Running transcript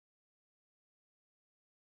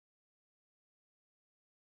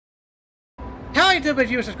YouTube,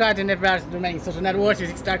 if you subscribe to the remaining social networks,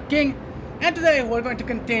 this is Star King, and today we're going to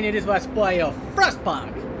continue this Let's Play of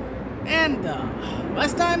FROSTPUNK. And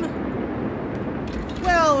last time,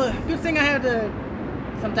 well, good thing I had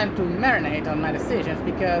some time to marinate on my decisions,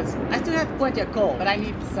 because I still have plenty of coal, but I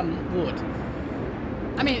need some wood.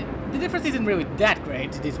 I mean, the difference isn't really that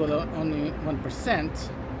great. This was only 1%.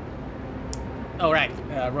 Oh right,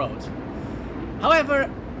 roads. However,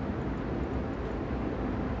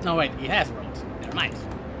 no wait, it has roads. Never mind.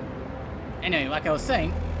 Anyway, like I was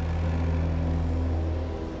saying.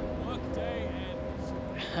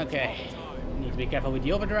 Okay, need to be careful with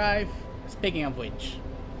the overdrive. Speaking of which.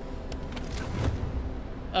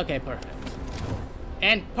 Okay, perfect.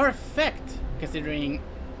 And perfect, considering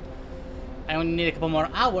I only need a couple more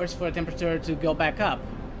hours for the temperature to go back up.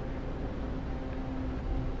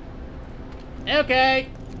 Okay.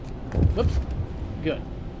 Whoops. Good.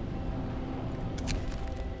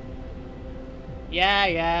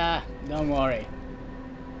 Yeah, don't worry.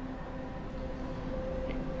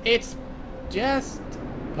 It's just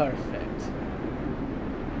perfect.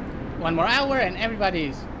 One more hour and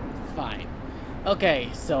everybody's fine. Okay,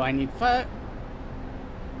 so I need can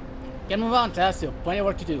move on, Tess. Still plenty of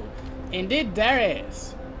work to do. Indeed, there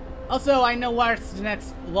is. Also, I know what the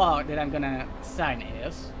next law that I'm gonna sign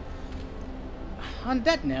is. On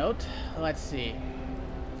that note, let's see.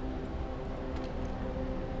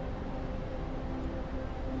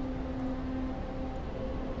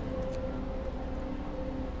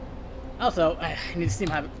 Also, I need to see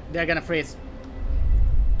how they're gonna freeze.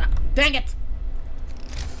 Ah, dang it!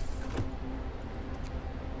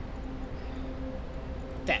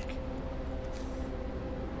 Tech.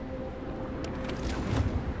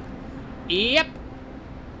 Yep.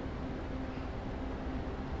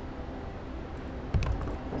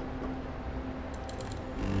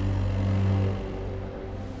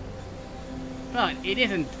 Well, it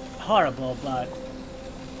isn't horrible, but...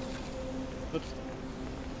 Oops.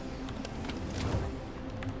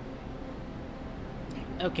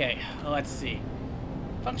 Okay, let's see.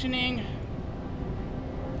 Functioning.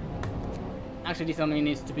 Actually, this only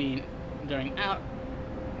needs to be during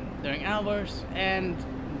hours, and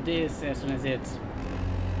this as soon as it's...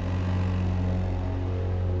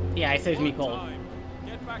 Yeah, it saves me coal.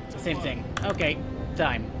 Same thing. Okay,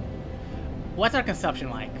 time. What's our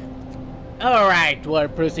consumption like? Alright, we're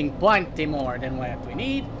producing plenty more than what we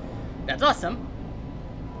need. That's awesome.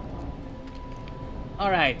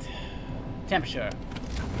 Alright. Temperature.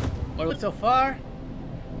 What are we so far?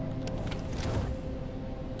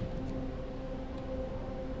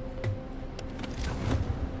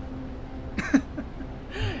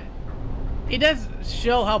 It does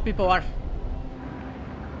show how people are.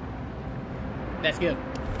 That's good.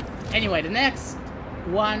 Anyway, the next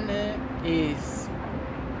one is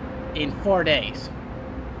in 4 days.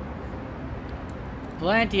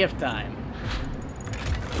 Plenty of time.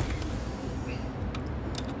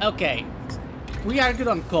 Okay. We are good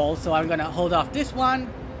on coal, so I'm gonna hold off this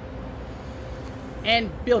one and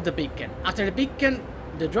build the beacon. After the beacon,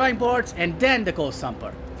 the drawing boards, and then the coal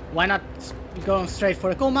sumper. Why not go straight for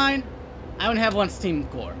the coal mine? I only have one steam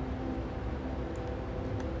core.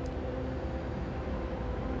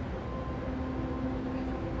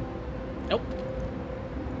 Nope.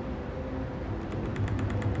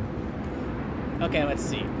 Okay, let's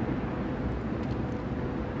see.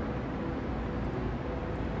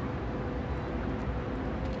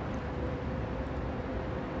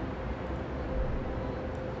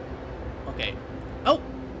 Okay. Oh!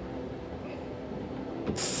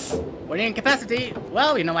 We're in capacity.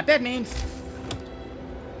 Well, you know what that means.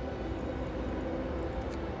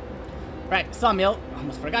 Right, sawmill.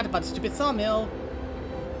 Almost forgot about the stupid sawmill.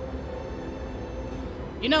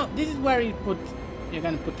 You know, this is where you're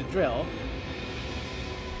gonna put the drill.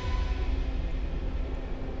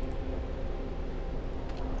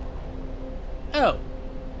 Oh.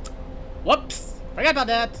 Whoops! Forgot about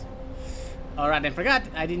that. Alright, then forgot.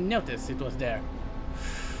 I didn't notice it was there.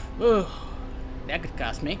 Ooh, that could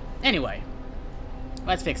cost me. Anyway,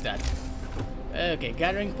 let's fix that. Okay,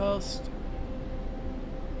 gathering post.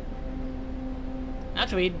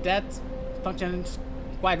 Actually, that functions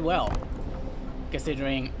quite well,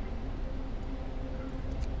 considering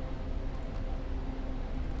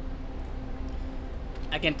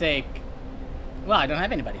I can take... Well, I don't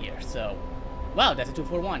have anybody here, so... Wow, that's a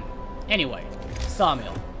 2-for-1. Anyway,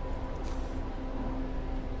 sawmill.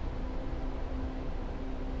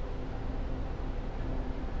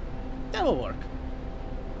 That will work.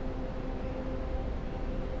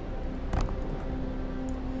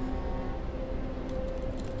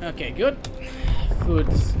 Okay, good.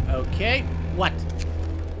 Food's okay. What?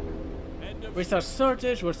 End of Resource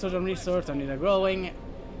shortage, we're short on resource, and they're growing.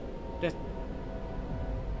 Just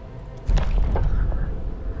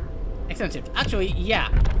extensive. Actually, yeah.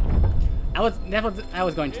 That's what I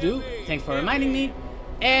was going to do. Thanks for reminding me.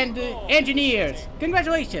 And engineers,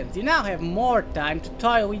 congratulations! You now have more time to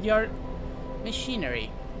toil with your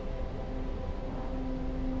machinery.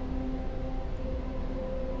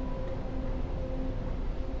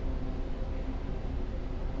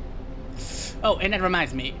 Oh, and that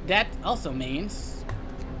reminds me, that also means...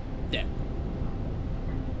 There.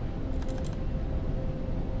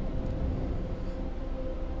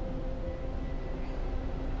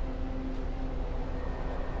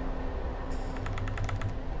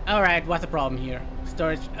 Alright, what's the problem here?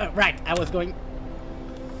 Storage... right, I was going...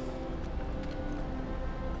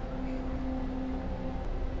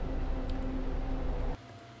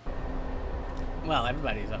 Well,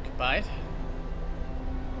 everybody's occupied.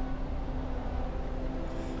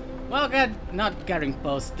 Well, not gathering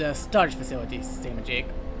post, the storage facilities, same Jake.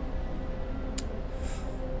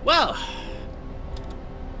 Well...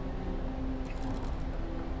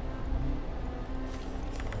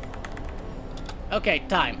 Okay,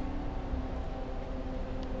 time.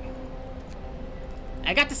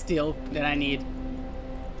 I got the steel that I need.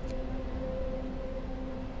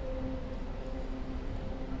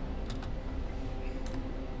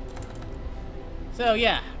 So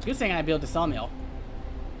yeah, good thing I built the sawmill.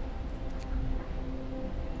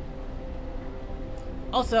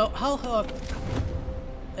 Also, how hot?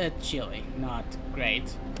 Chilly, not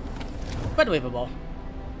great, but livable.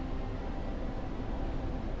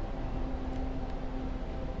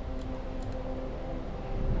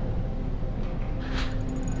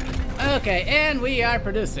 Okay, and we are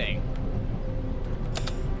producing.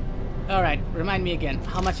 Alright, remind me again,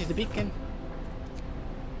 how much is the beacon?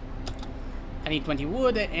 I need 20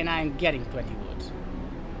 wood, and I'm getting 20 wood.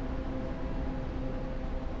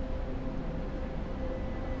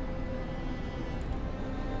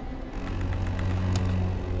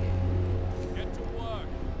 Get to work.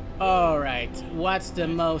 Alright, what's the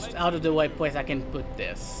most out of the way place I can put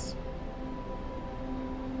this?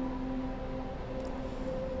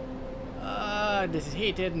 This is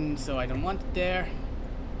heated, and so I don't want it there.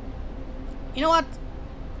 You know what?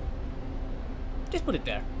 Just put it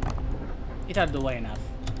there. It's out of the way enough.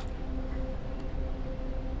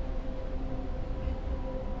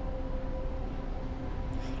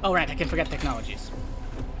 Oh right, I can forget technologies.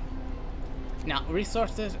 Now,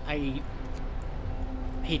 resources,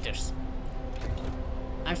 heaters.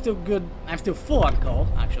 I'm still good, I'm still full on coal,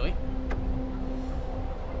 actually.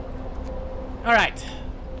 Alright.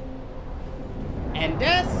 And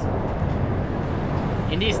that's,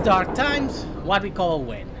 in these dark times, what we call a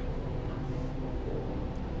win.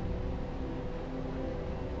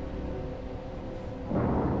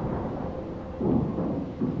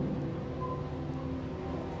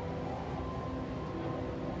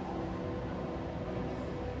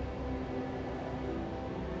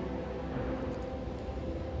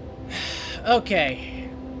 Okay.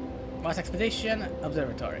 Mars Expedition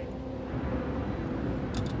Observatory.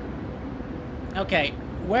 Okay,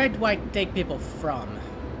 where do I take people from?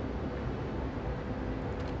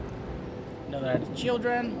 No, there are the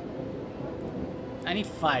children. I need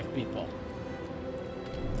 5 people.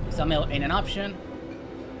 Sawmill ain't an option.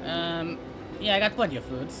 Yeah, I got plenty of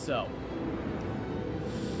food, so...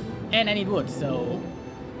 And I need wood, so...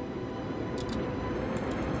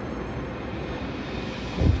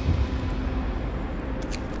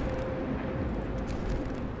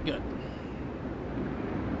 Good.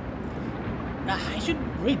 I should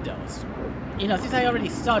read those. You know, since I already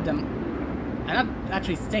saw them, I'm not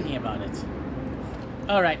actually thinking about it.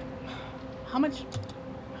 Alright. How much?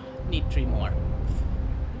 Need 3 more.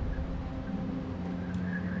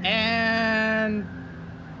 And...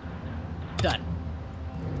 done.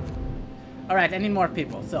 Alright, I need more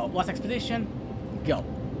people. So, what's expedition? Go.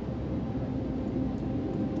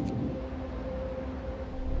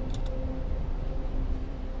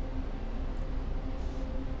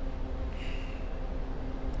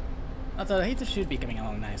 Also, the heater should be coming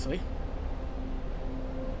along nicely.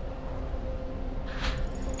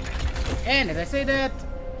 And as I say that...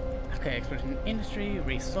 Okay, exploration industry,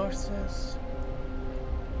 resources...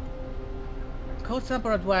 Coal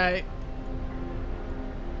sample, or do I...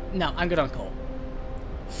 No, I'm good on coal.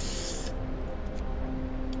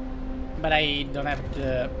 But I don't have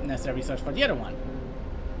the necessary resource for the other one.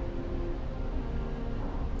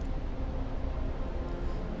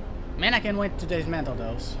 Man, I can't wait to dismantle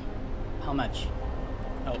those. How much?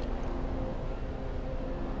 Oh.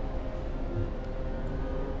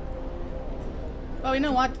 Well, you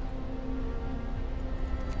know what?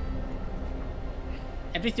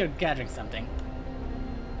 At least you're gathering something.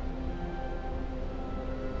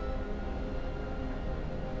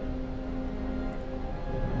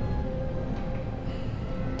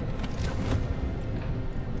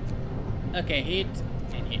 Okay, hit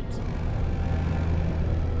and hit.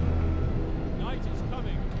 Night is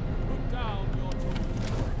coming. Put down your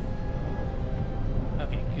tools.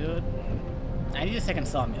 Okay, good. I need a second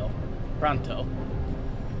sawmill. Pronto.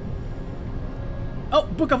 Oh,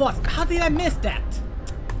 Book of Wasps! How did I miss that?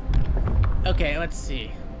 Okay, let's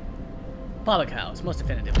see. Public house, most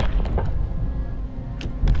definitively.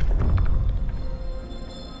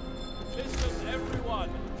 Listen, everyone.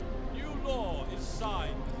 New law is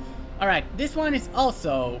signed. Alright, this one is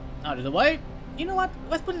also out of the way. You know what?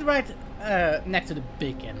 Let's put it right next to the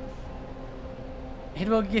beacon. It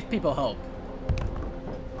will give people hope.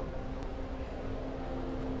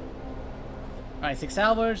 Alright, 6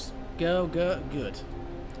 hours. Go, good.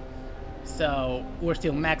 So, we're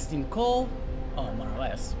still maxed in coal. Oh, more or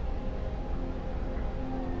less.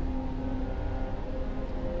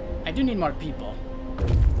 I do need more people.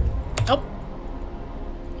 Oh!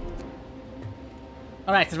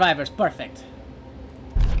 Alright, survivors, perfect.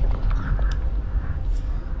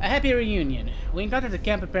 A happy reunion. We encountered the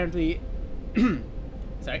camp apparently...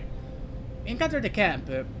 Sorry. We encountered the camp,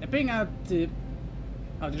 appearing out of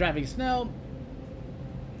the driving snow.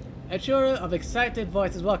 A chorus of excited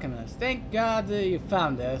voices welcoming us. Thank God you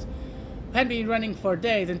found us. We had been running for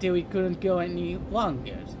days until we couldn't go any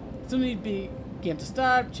longer. Soon we began to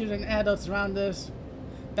starve, children and adults around us.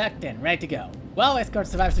 Back then, ready to go. Well, escort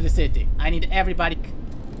survivors to the city. I need everybody...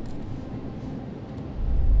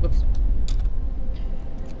 Whoops.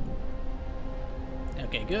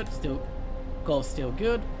 Okay, good. Still... Coal's still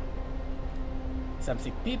good. Some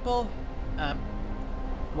sick people.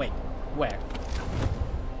 Wait. Where?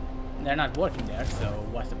 They're not working there, so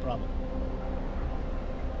what's the problem?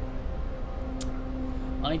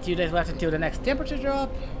 Only 2 days left until the next temperature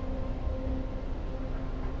drop.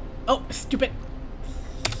 Oh, stupid!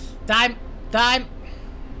 Time! Time!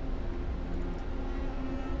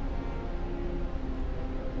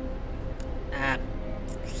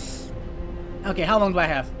 Okay, how long do I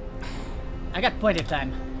have? I got plenty of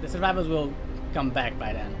time. The survivors will come back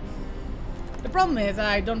by then. The problem is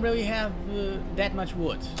I don't really have that much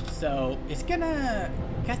wood, so it's gonna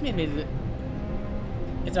cast me a bit.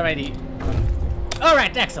 It's already...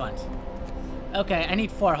 Alright, excellent! Okay, I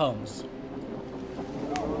need 4 homes.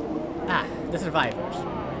 Ah, the survivors.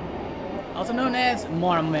 Also known as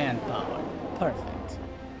more manpower. Perfect.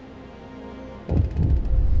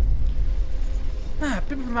 Ah,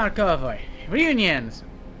 people from our convoy. Reunions!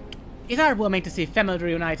 It's heartwarming to see families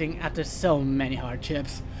reuniting after so many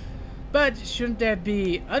hardships. But shouldn't there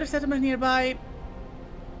be other settlements nearby?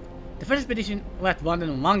 The first expedition left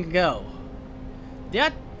London long ago. They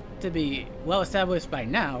ought to be well established by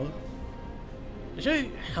now. They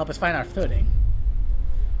should help us find our footing.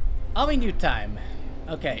 All in due time.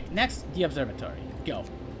 Okay, next, the observatory. Go.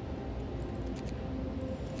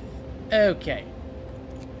 Okay.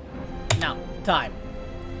 Now, time.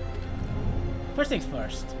 First things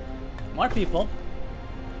first. More people.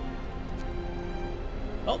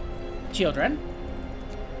 Oh. Children.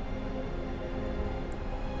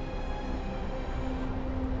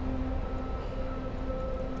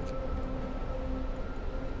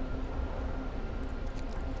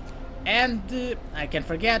 And I can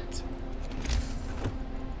forget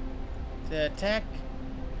the attack.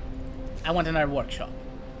 I want another workshop.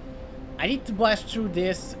 I need to blast through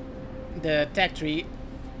the tech tree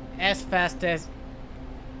as fast as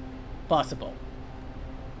possible.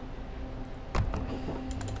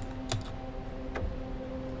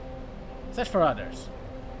 Search for others.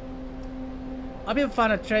 Our people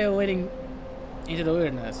found a trail leading into the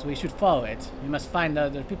wilderness. We should follow it. We must find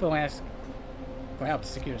other people and ask for help to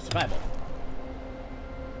secure survival.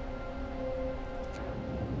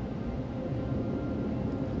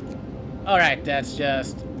 Alright, that's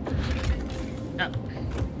just... Oh.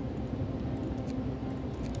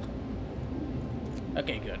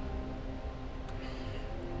 Okay, good.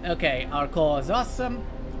 Okay, our call is awesome.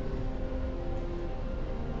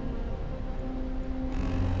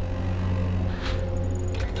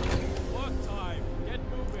 Work time. Get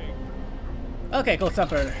moving. Okay, Cold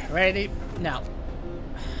Stumper, ready? Now.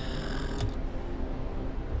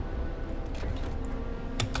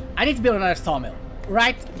 I need to build another sawmill.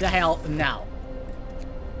 Right the hell now.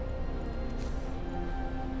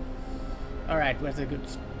 Alright, where's a good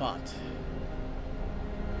spot?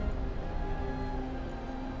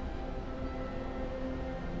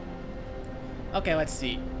 Okay, let's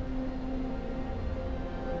see.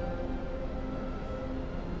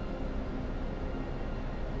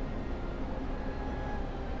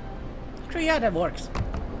 Actually, yeah, that works.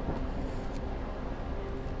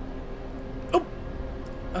 Oh!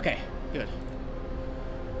 Okay, good.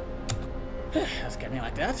 Don't scare me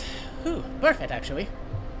like that. Whew, perfect, actually.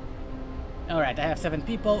 Alright, I have 7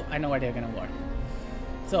 people. I know where they're gonna work.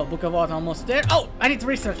 So, Book of Art almost there. Oh! I need to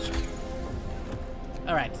research!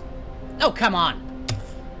 Alright. Oh, come on!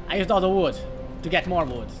 I used all the wood to get more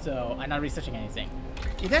wood, so I'm not researching anything.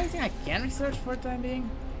 Is there anything I can research for the time being?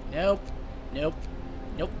 Nope. Nope.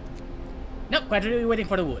 Nope. Nope, quite really waiting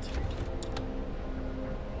for the wood.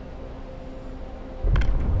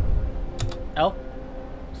 Oh?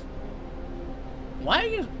 Why are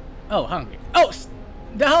you... Oh, hungry. Oh,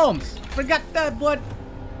 the homes! Forgot that, but...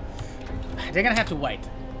 They're gonna have to wait.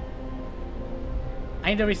 I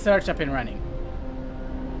need the research up and running.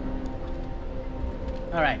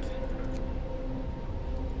 Alright.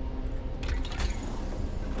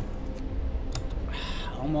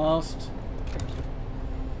 Almost.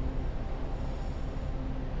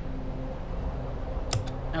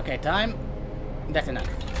 Okay, time. That's enough.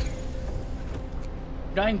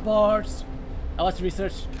 Drawing boards. I was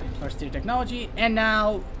research for steel technology. And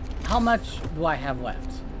now, how much do I have left?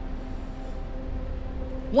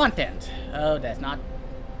 1/10. Oh, that's not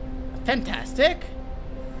fantastic.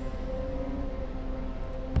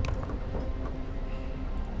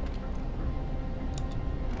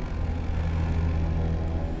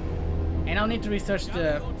 And I'll need to research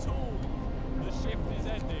the... The shift is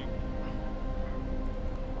ending.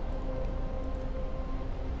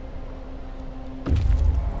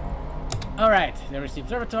 Alright, they received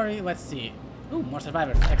observatory. Let's see. Ooh, more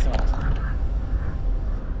survivors. Excellent.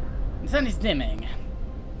 The sun is dimming.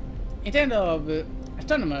 In terms of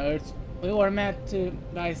astronomers, we were met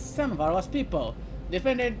by some of our lost people. They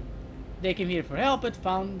defended. They came here for help, but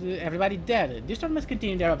found everybody dead. The astronomers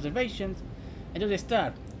continued their observations until they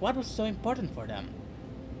stopped. What was so important for them?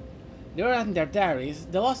 They were in their diaries.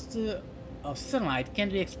 The loss of sunlight can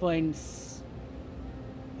be explained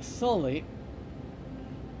solely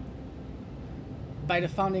by the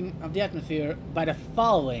founding of the atmosphere, by the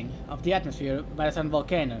falling of the atmosphere by the sun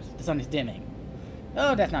volcanoes. The sun is dimming.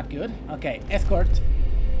 Oh, that's not good. Okay, escort.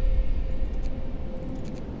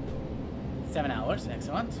 7 hours,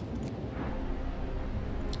 excellent.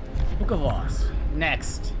 Book of Laws.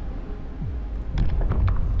 Next.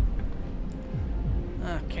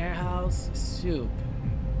 Care house, soup.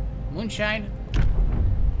 Moonshine.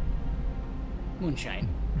 Moonshine.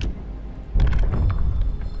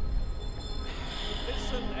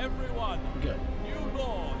 Listen, everyone. Good. New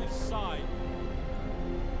law is signed.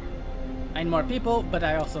 I need more people, but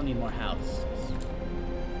I also need more houses.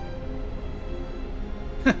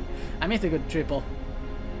 I missed a good triple.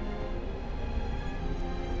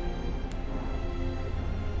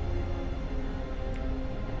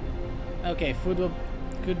 Okay, food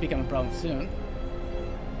could become a problem soon.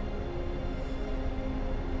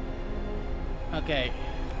 Okay.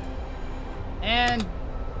 And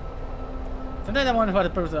sometimes I wonder what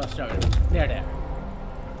the purpose of Australia. They're there.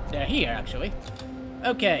 They're here, actually.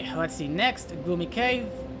 Okay, let's see. Next, Gloomy Cave,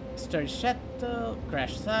 Sturdy Shuttle,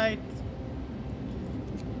 Crash Site,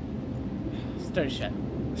 Sturdy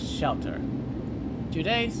Shelter. 2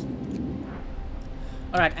 days.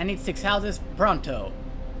 Alright, I need 6 houses pronto.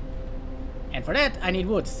 And for that, I need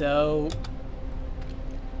wood, so...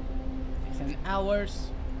 10 hours.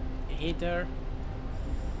 Heater.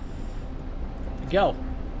 Go.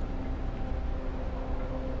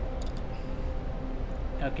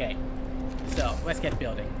 Okay. So, let's get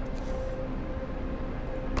building.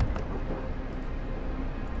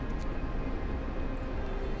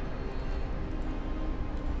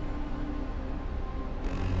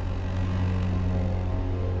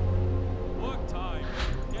 Work time.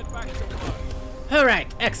 Get back to work.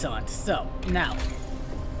 Alright, excellent. So, now.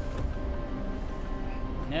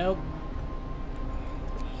 Nope.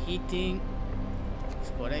 Heating.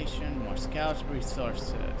 Exploration. More scouts.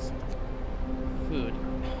 Resources. Food.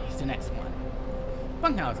 Is the next one.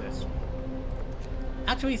 Punk houses.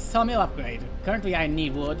 Actually, sawmill upgrade. Currently, I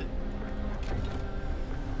need wood.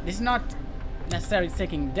 This is not necessarily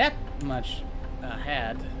taking that much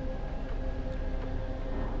ahead.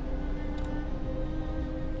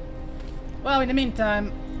 Well, in the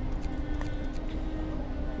meantime...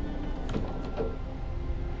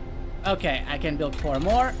 Okay, I can build 4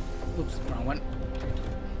 more. Oops, wrong one.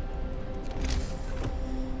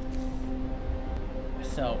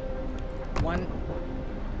 So, 1,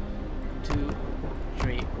 2,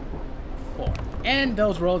 3, 4. And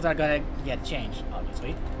those roads are gonna get changed,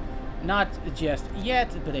 obviously. Not just yet,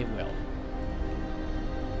 but they will.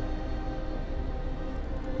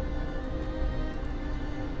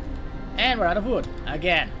 And we're out of wood,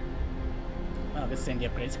 again. Oh, this saying the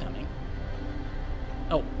upgrade's coming.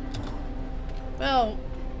 Oh. Well,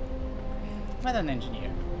 what an engineer.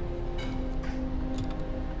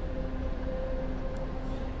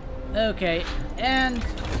 Okay, and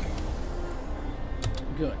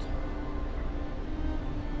good.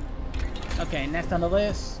 Okay, next on the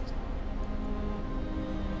list.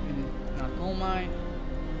 Not coal mine.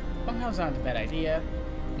 Bunkhouses aren't a bad idea.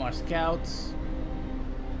 More scouts.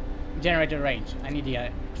 Generator range. I need the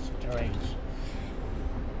extra range.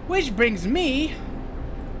 Which brings me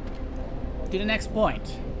to the next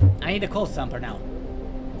point. I need a coal sumper now.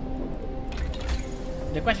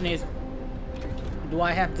 The question is, do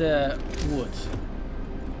I have the wood?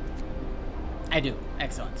 I do.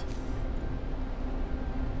 Excellent.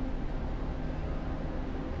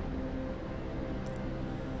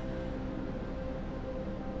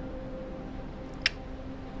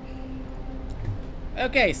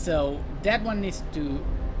 Okay, so that one needs to...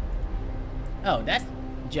 Oh, that's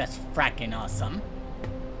just fracking awesome.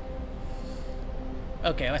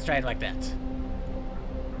 Okay, let's try it like that.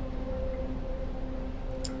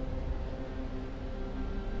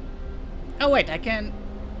 Oh wait, I can...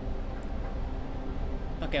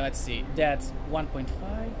 Okay, let's see. That's 1.5,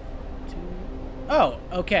 2... Oh,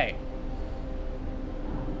 okay.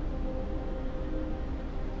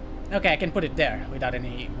 Okay, I can put it there without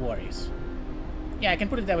any worries. Yeah, I can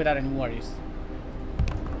put it there without any worries.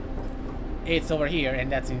 It's over here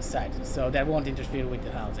and that's inside, so that won't interfere with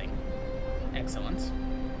the housing. Excellent.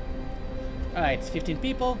 Alright, it's 15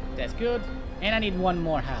 people, that's good. And I need one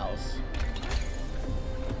more house.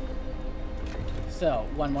 So,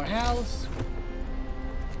 one more house.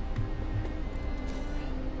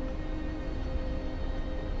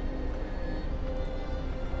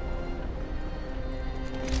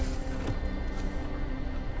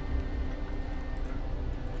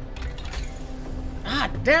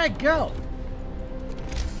 Ah, there I go!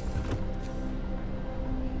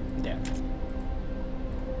 There.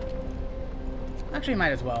 Actually,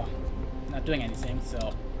 might as well. Not doing anything,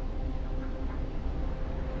 so...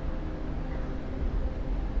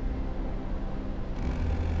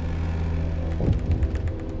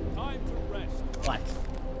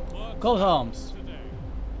 Cold homes.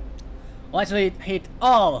 Well, actually, hit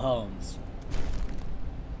all homes.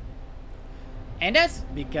 And that's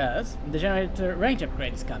because the generator range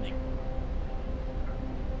upgrade is coming.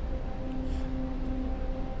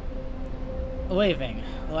 Leaving.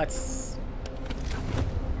 Let's...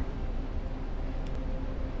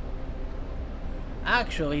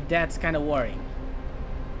 Actually, that's kind of worrying.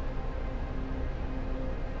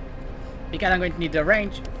 Because I'm going to need the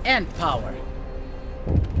range and power.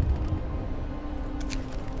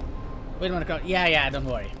 Wait a minute, yeah, don't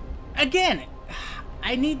worry. Again,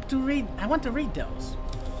 I need to read, I want to read those.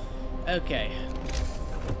 Okay.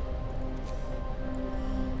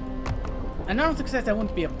 A normal success, that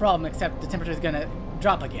won't be a problem, except the temperature is gonna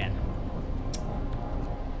drop again.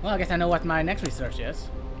 Well, I guess I know what my next research is.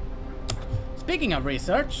 Speaking of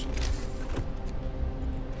research...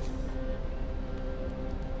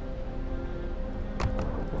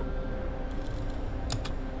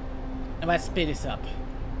 Let's speed this up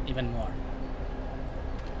even more.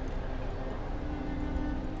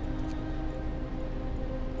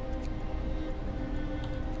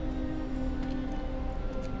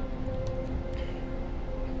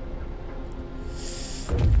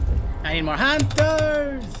 I need more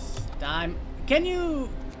hunters! Time. Can you...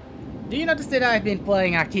 Do you notice that I've been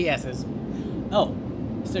playing RTSs? Oh,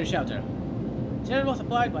 Sturdy Shelter. Shelter was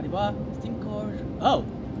supplied, blah blah blah. Steam core. Oh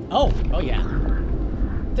yeah.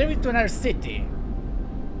 Take it to another city.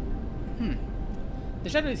 The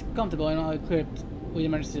shelter is comfortable and all equipped with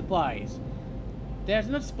emergency supplies. There's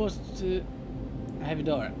not supposed to have a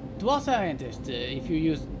door. To all scientists, if you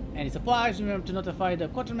use any supplies, remember to notify the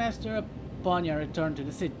quartermaster upon your return to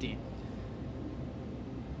the city.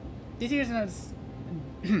 This is another...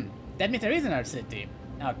 That means there is another city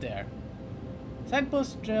out there.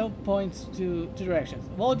 Signpost trail points to two directions.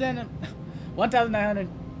 Walden,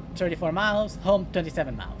 1,934 miles. Home,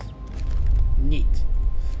 27 miles. Neat.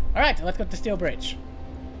 Alright, let's go to Steel Bridge.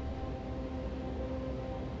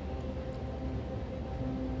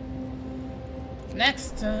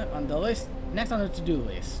 Next on the list, next on the to-do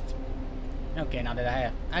list. Okay, now that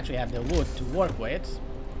I actually have the wood to work with.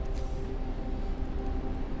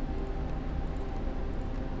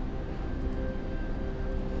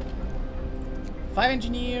 Five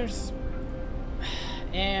engineers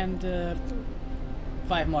and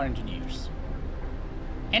 5 more engineers.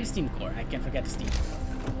 And steam core, I can't forget the steam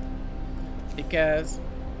core. Because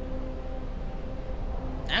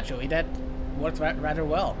actually that works rather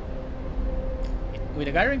well. With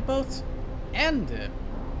the gathering posts, and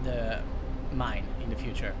the mine in the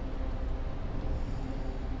future.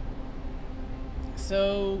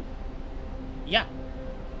 So, yeah,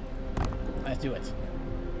 let's do it.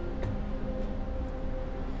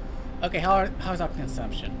 Okay, how's our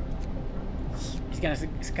consumption? It's gonna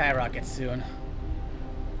skyrocket soon.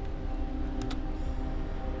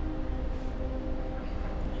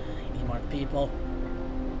 I need more people.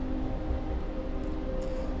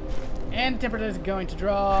 And temperature is going to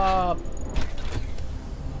drop.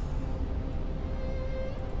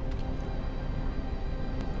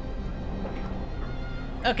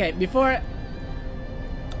 Okay, before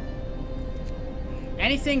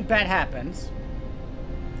anything bad happens,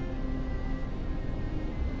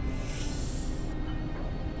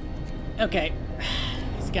 okay,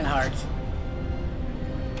 it's kinda hard.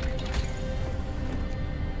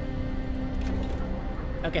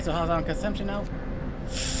 Okay, so how's our consumption now?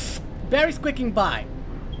 Berry squeaking by.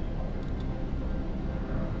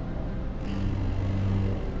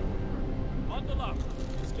 Bundle up.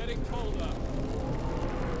 It's getting colder.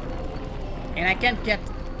 And I can't get...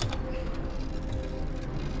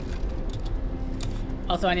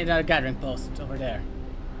 Also, I need another gathering post over there.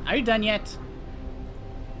 Are you done yet?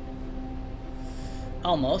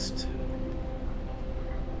 Almost.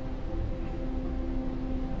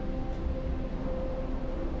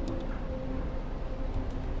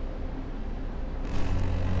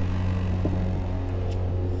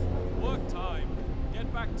 Work time.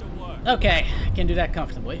 Get back to work. Okay, I can do that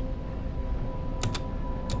comfortably.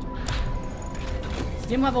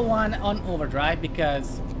 Steam level 1 on overdrive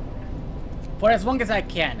because for as long as I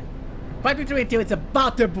can. Quite literally until it's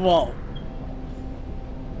about to blow.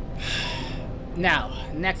 Now,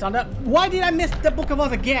 next on the... Why did I miss the Book of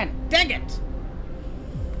Oz again? Dang it!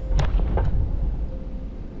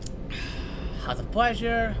 House of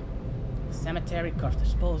Pleasure. Cemetery, corpse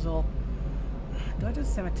disposal. Do I do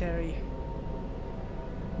cemetery?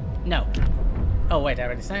 No. Oh wait, I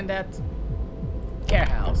already signed that. Care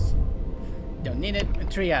house. Don't need it.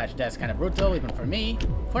 Triage, that's kind of brutal, even for me.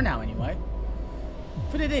 For now, anyway.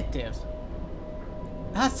 Food additives.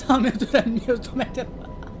 Add some into the meal to make them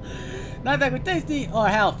not that good tasty or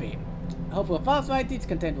healthy. Hopeful phosphate, it's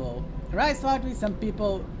contained will rise slightly. Some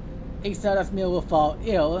people eat sawdust meal will fall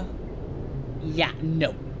ill. Yeah,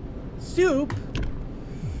 no. Soup?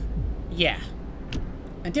 Yeah.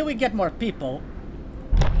 Until we get more people.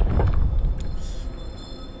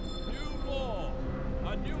 New law.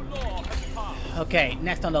 A new law has passed. Okay,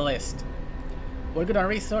 next on the list. We're good on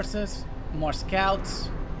resources. More scouts.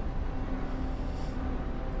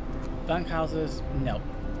 Bunkhouses. No.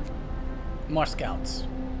 More scouts.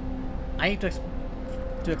 I need to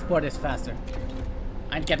explore this faster.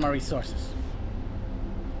 I need to get more resources.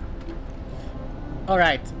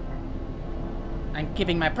 Alright. I'm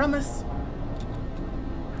keeping my promise.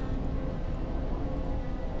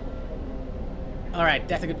 Alright,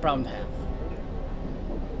 that's a good problem to have.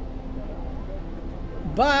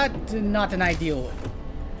 But not an ideal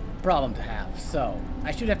problem to have. So,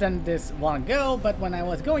 I should have done this long ago, but when I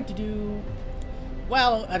was going to do...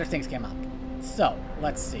 Well, other things came up. So,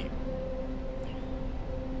 let's see.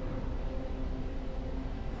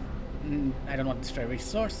 I don't want to destroy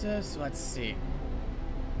resources. Let's see.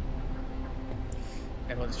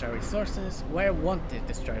 I will destroy resources. Where won't it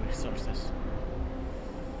destroy resources?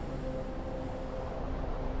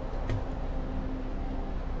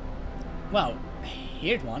 Well,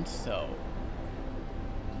 here it wants, so...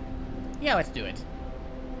 Yeah, let's do it.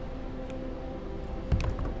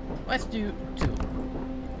 Let's do 2.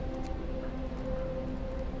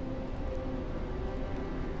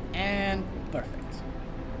 And perfect.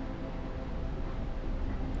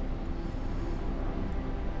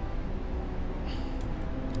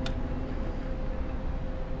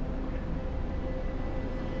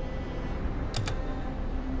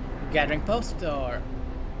 Gathering post or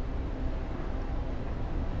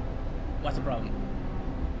what's the problem?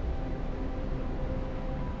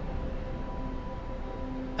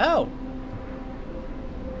 Oh.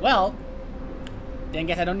 Well, then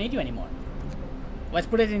guess I don't need you anymore. Let's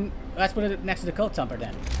put it in. Let's put it next to the code thumper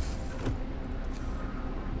then.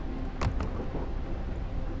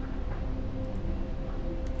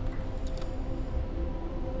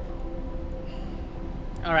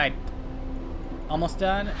 All right. Almost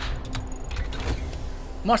done.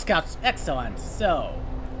 More scouts. Excellent. So,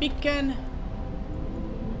 beacon.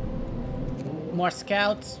 More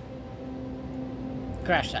scouts.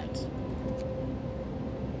 Crash site.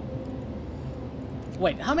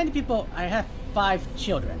 Wait, how many people? I have 5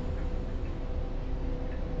 children.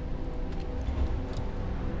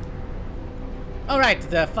 Alright,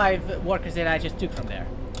 the 5 workers that I just took from there.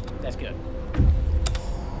 That's good.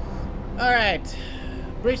 Alright.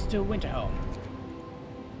 Bridge to Winterhome.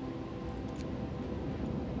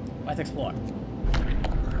 Let's explore.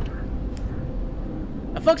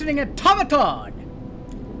 A functioning automaton!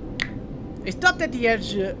 We stopped at the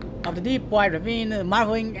edge of the deep wide ravine,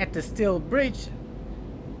 marveling at the steel bridge,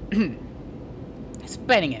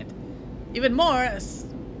 spanning it. Even more so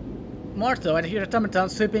at the huge automaton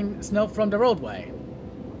sweeping snow from the roadway.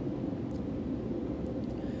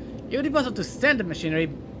 It would be possible to send the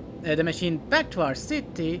machine back to our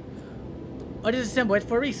city, or disassemble it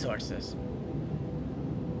for resources.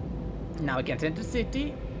 Now we can send it to the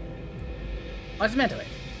city, or dismantle it.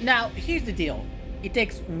 Now, here's the deal. It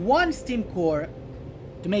takes one steam core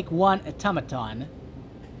to make one automaton.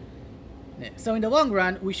 So in the long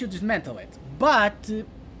run, we should dismantle it. But,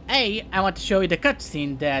 A, I want to show you the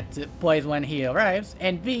cutscene that plays when he arrives,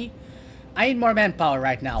 and B, I need more manpower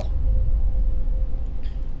right now.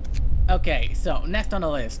 Okay, so next on the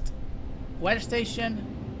list. Weather station,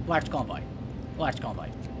 large convoy. Large convoy.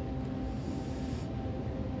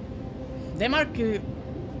 They mark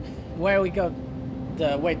where we go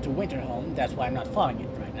the way to Winterhome, that's why I'm not following it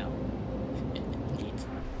right now. Neat.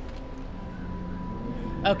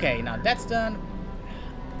 Okay, now that's done.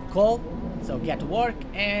 Cool, so get to work,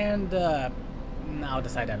 and I'll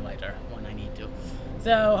decide that later when I need to.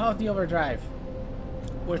 So, how's the overdrive?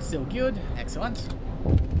 We're still good, excellent.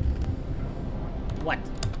 What?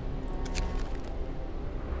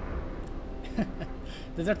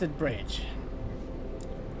 Deserted bridge.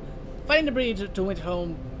 Finding the bridge to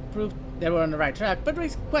Winterhome proved they were on the right track, but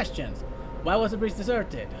raised questions. Why was the bridge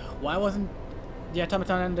deserted? Why wasn't the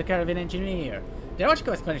automaton and the caravan engineer? There are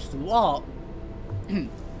logical explanations to all,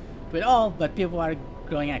 with all, but people are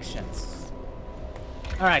growing actions.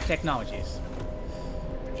 Alright, technologies.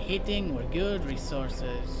 Heating, we're good.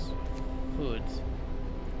 Resources. Food.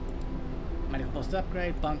 Medical post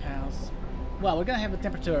upgrade, bunkhouse. Well, we're gonna have a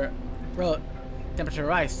temperature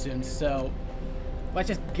rise soon, so let's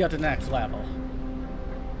just go to the next level.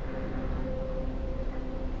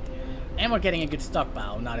 And we're getting a good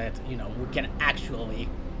stockpile, now that, you know, we can actually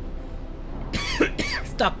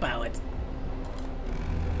stockpile it.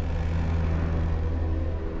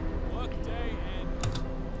 Workday ends.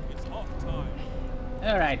 It's off time.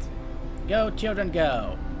 Alright. Go, children,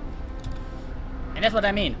 go. And that's what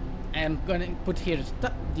I mean. I'm going to put here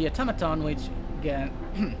the automaton, which again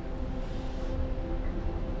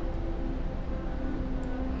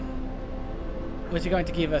which is going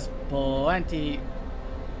to give us plenty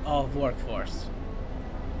of workforce.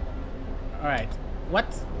 Alright, what?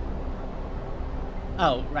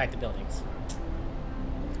 Oh, right, the buildings.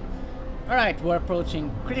 Alright, we're approaching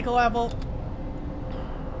critical level.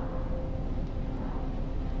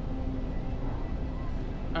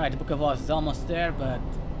 Alright, the Book of Laws is almost there, but...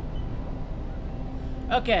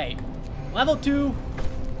 Okay, level 2.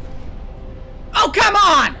 Oh, come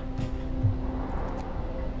on!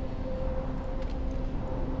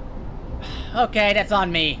 Okay, that's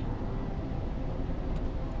on me.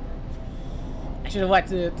 I should have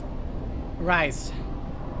let it rise.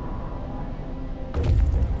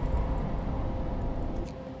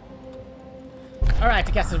 Alright,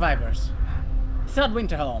 to get survivors. Third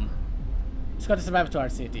Winterhome. Let's go to survivors to our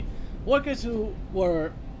city. Workers who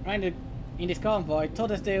were in this convoy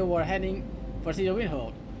told us they were heading for City of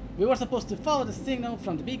Winterhome. We were supposed to follow the signal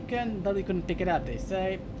from the beacon, but we couldn't pick it up, they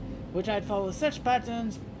say. We tried to follow the search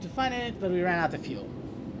patterns to find it, but we ran out of fuel.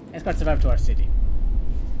 Let's go survive to our city.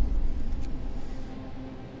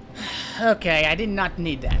 Okay, I did not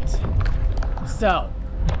need that. So.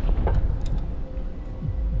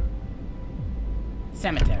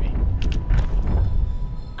 Cemetery.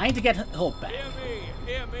 I need to get Hope back.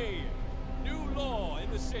 Hear me. New law in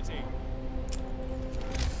the city.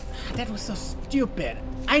 That was so stupid.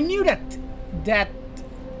 I knew that's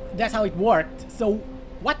how it worked, so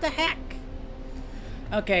what the heck?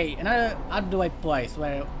 Okay, another out-of-the-way place.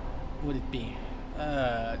 Where would it be?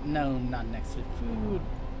 No, not next to food.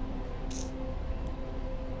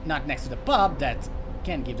 Not next to the pub that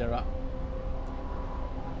can give the rock.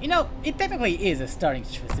 You know, it technically is a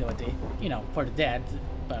storage facility, you know, for the dead,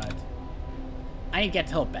 but I need to get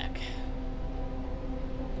Hope back.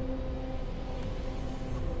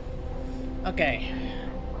 Okay.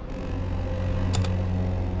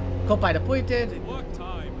 Copy depleted. Work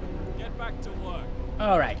time. Get back to work.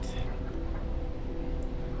 Alright.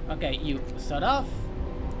 Okay, you start off,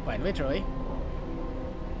 quite literally.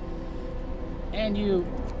 And you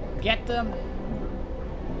get them.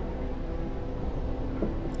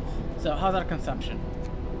 So, how's our consumption?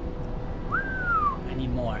 I need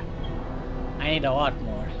more. I need a lot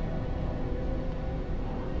more.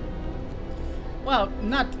 Well,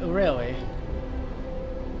 not really.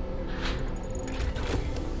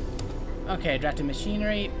 Okay, drafting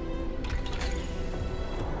machinery.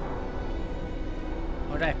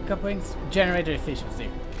 Or that couplings. Generator efficiency.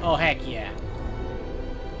 Oh, heck yeah.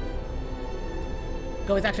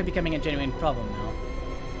 Go is actually becoming a genuine problem now.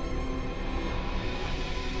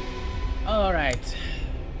 Alright.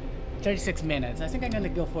 36 minutes. I think I'm gonna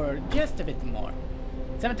go for just a bit more.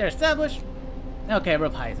 Cemetery established. Okay,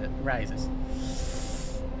 rope rises.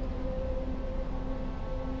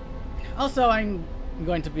 Also, I'm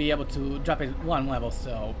going to be able to drop it one level,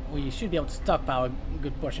 so we should be able to stockpile a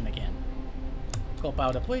good portion again. Coal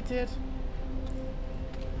power depleted.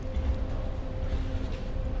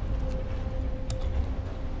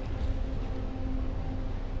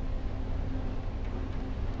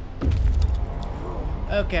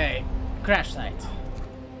 Okay, crash site.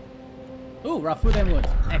 Ooh, raw food and wood.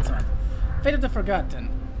 Excellent. Fate of the Forgotten.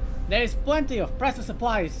 There is plenty of precious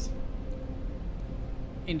supplies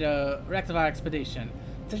in the wrecks of our expedition.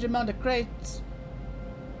 Such amount of crates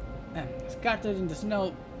scattered in the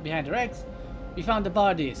snow behind the wrecks. We found the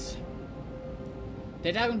bodies.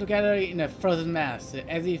 They died together in a frozen mass,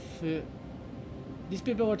 as if these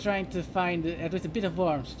people were trying to find at least a bit of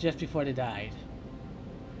warmth just before they died.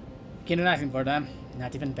 Can't do nothing for them,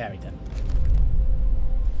 not even bury them.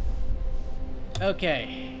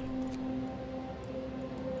 Okay.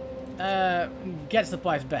 Get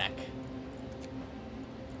supplies back.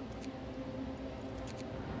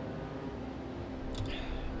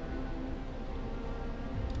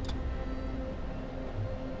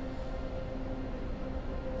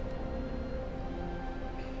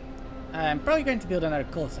 I'm probably going to build another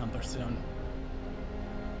coal sumper soon.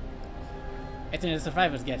 As soon as the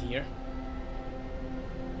survivors get here.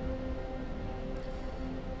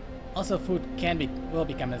 Also, food will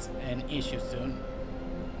become an issue soon.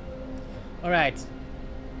 Alright.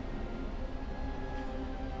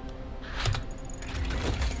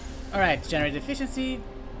 Alright, generate efficiency.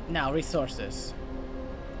 Now, resources.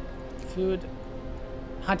 Food.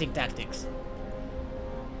 Hunting tactics.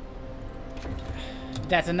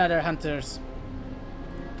 That's another hunter's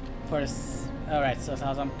for this. Alright, so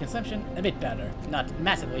some consumption, a bit better. Not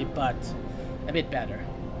massively, but a bit better.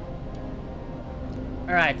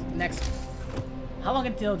 Alright, next. How long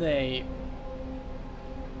until they...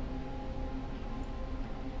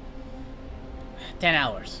 10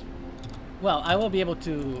 hours. Well, I will be able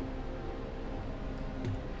to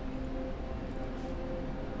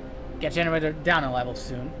get generator down a level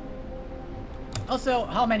soon. Also,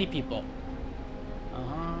 how many people?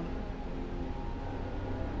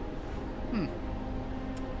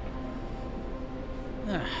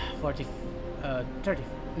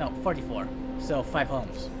 44. So 5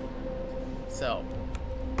 homes. So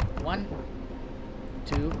 1,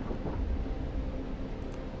 2.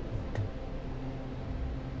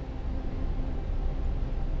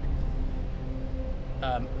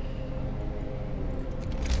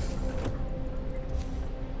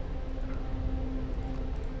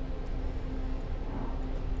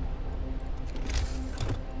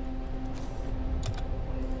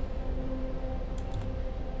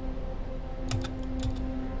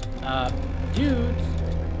 Dudes!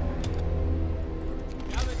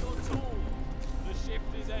 Gather your tools. The shift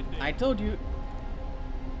is ending. I told you.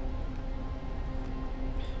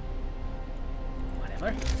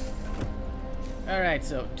 Whatever. Alright,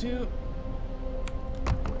 so 2,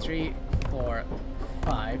 3, 4,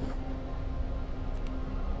 5.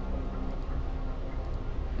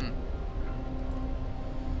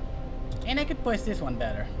 And I could place this one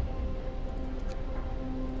better.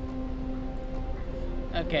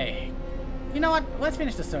 Okay. You know what? Let's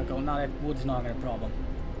finish the circle now that wood's not a problem.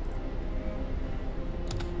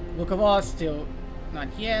 Book of Oz still not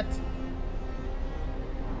yet.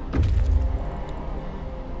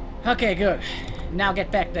 Okay, good. Now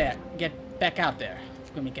get back there. Get back out there.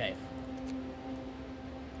 Gloomy Cave.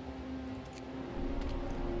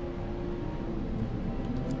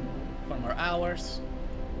 Four more hours.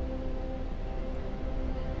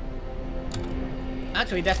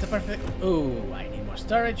 Actually, that's the perfect... Ooh, I need more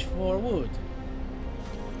storage for wood.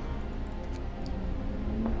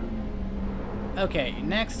 Okay,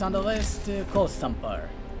 next on the list, coal stumper.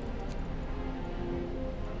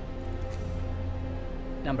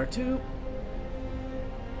 Number 2.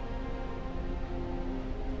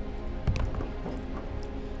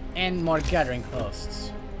 And more gathering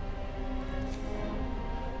posts.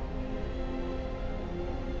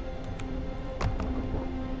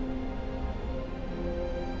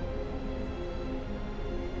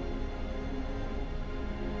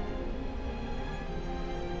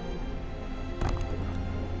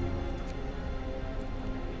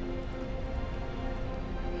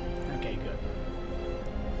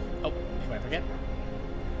 before I forget.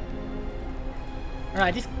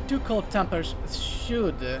 Alright, these two cold tampers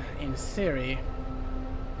should, in theory...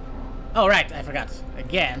 Oh, right, I forgot.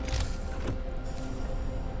 Again.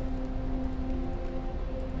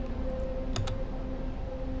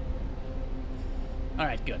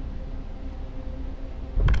 Alright, good.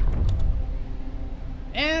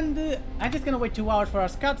 And I'm just gonna wait 2 hours for our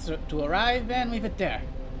scouts to arrive and leave it there.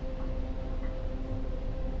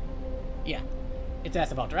 Yeah,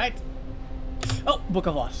 that's about right. Oh, Book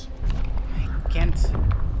of Laws. I can't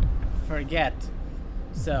forget.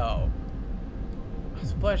 So,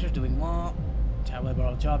 it's a pleasure doing law. Child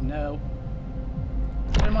labor job, no.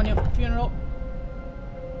 Ceremony of funeral.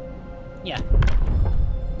 Yeah.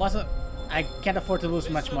 Also, I can't afford to lose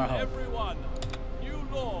much more hope. Everyone, new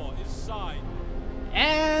law is signed.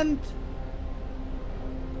 And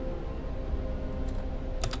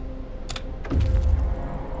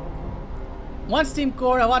one steam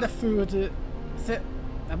core, a lot of food,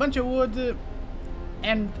 a bunch of wood,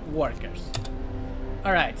 and workers.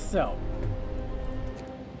 Alright, so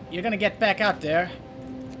you're gonna get back out there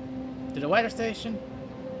to the weather station.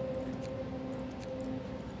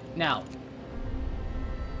 Now,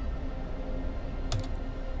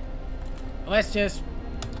 let's just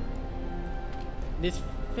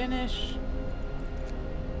finish.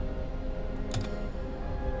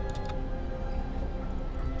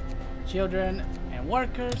 Children and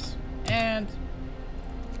workers and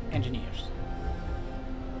engineers.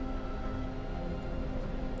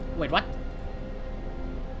 Wait, what?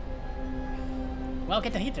 Well,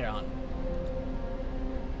 get the heater on.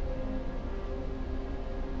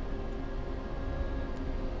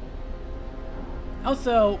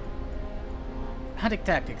 Also, hunting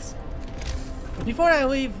tactics. Before I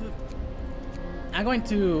leave, I'm going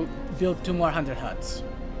to build 2 more hunter huts.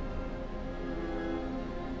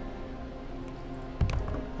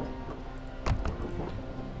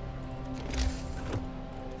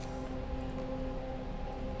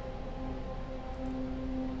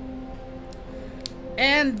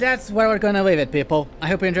 And that's where we're gonna leave it, people. I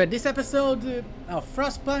hope you enjoyed this episode of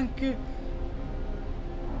Frostpunk.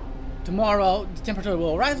 Tomorrow, the temperature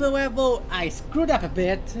will rise a level. I screwed up a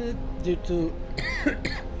bit due to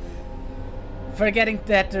forgetting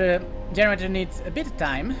that the generator needs a bit of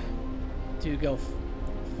time to go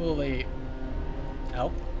fully...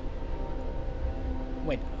 Oh.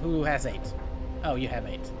 Wait, who has 8? Oh, you have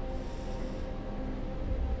 8.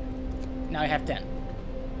 Now I have 10.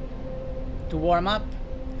 To warm up,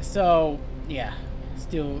 so yeah,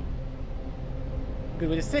 still good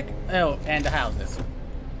with the stick. Oh, and the houses.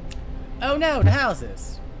 Oh no, the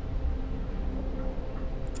houses.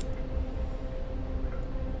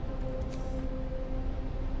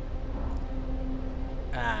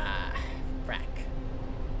 Ah, frack.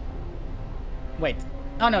 Wait.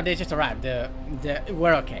 Oh no, they just arrived.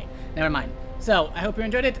 We're okay. Never mind. So, I hope you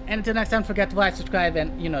enjoyed it, and until next time, forget to like, subscribe,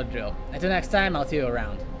 and you know the drill. Until next time, I'll see you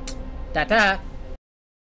around. Ta-ta!